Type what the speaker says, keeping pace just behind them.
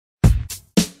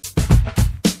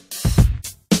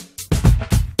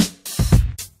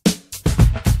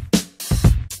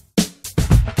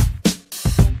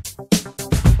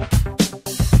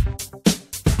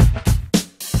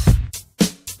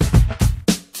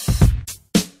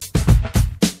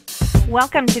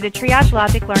Welcome to the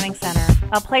TriageLogic Learning Center,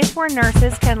 a place where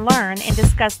nurses can learn and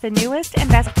discuss the newest and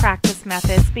best practice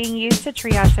methods being used to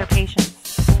triage their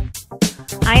patients.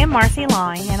 I am Marcy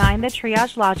Line, and I am the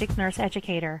TriageLogic nurse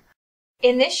educator.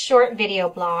 In this short video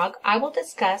blog, I will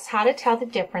discuss how to tell the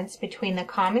difference between the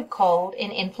common cold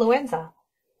and influenza.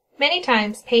 Many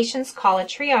times, patients call a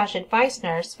triage advice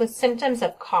nurse with symptoms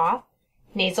of cough,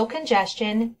 nasal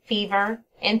congestion, fever,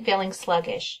 and feeling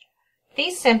sluggish.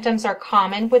 These symptoms are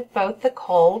common with both the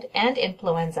cold and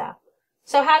influenza.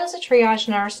 So how does a triage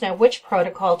nurse know which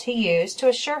protocol to use to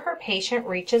assure her patient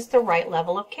reaches the right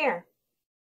level of care?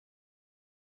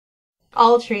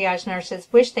 All triage nurses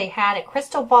wish they had a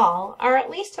crystal ball or at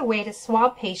least a way to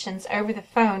swab patients over the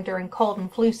phone during cold and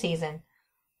flu season.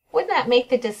 Wouldn't that make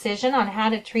the decision on how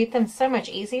to treat them so much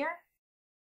easier?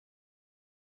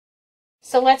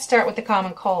 So let's start with the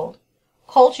common cold.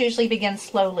 Colds usually begin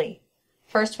slowly.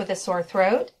 First with a sore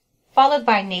throat, followed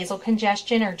by nasal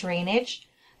congestion or drainage,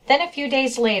 then a few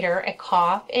days later a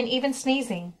cough and even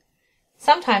sneezing.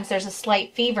 Sometimes there's a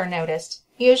slight fever noticed,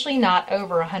 usually not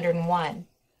over 101.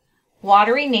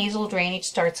 Watery nasal drainage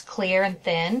starts clear and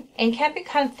thin and can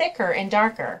become thicker and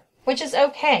darker, which is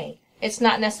okay. It's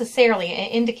not necessarily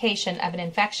an indication of an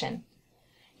infection.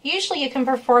 Usually you can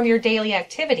perform your daily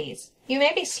activities. You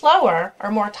may be slower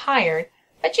or more tired,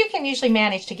 but you can usually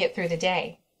manage to get through the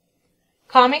day.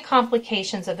 Common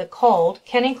complications of the cold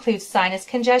can include sinus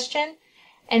congestion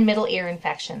and middle ear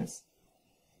infections.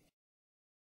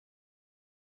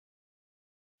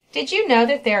 Did you know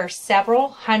that there are several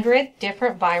hundred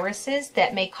different viruses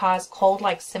that may cause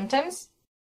cold-like symptoms?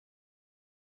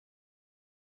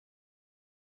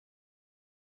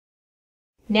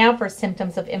 Now for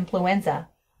symptoms of influenza.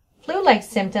 Flu-like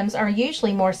symptoms are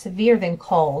usually more severe than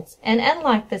colds, and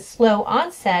unlike the slow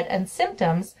onset and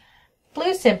symptoms,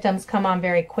 flu symptoms come on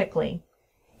very quickly.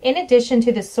 In addition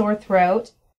to the sore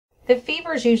throat, the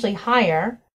fever is usually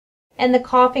higher, and the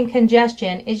cough and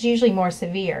congestion is usually more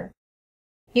severe.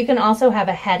 You can also have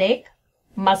a headache,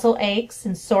 muscle aches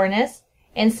and soreness,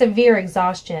 and severe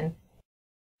exhaustion.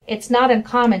 It's not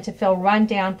uncommon to feel run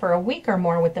down for a week or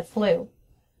more with the flu.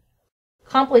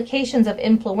 Complications of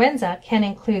influenza can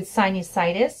include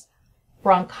sinusitis,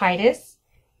 bronchitis,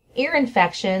 ear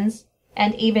infections,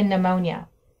 and even pneumonia.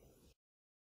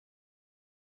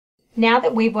 Now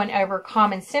that we've went over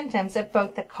common symptoms of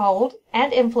both the cold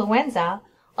and influenza,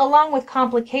 along with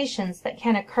complications that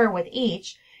can occur with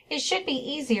each, it should be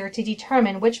easier to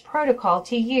determine which protocol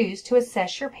to use to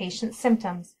assess your patient's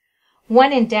symptoms.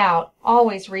 When in doubt,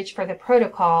 always reach for the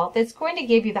protocol that's going to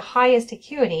give you the highest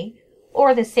acuity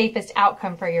or the safest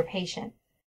outcome for your patient.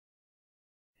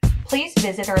 Please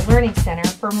visit our Learning Center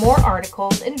for more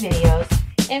articles and videos,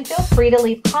 and feel free to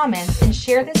leave comments and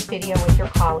share this video with your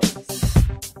colleagues.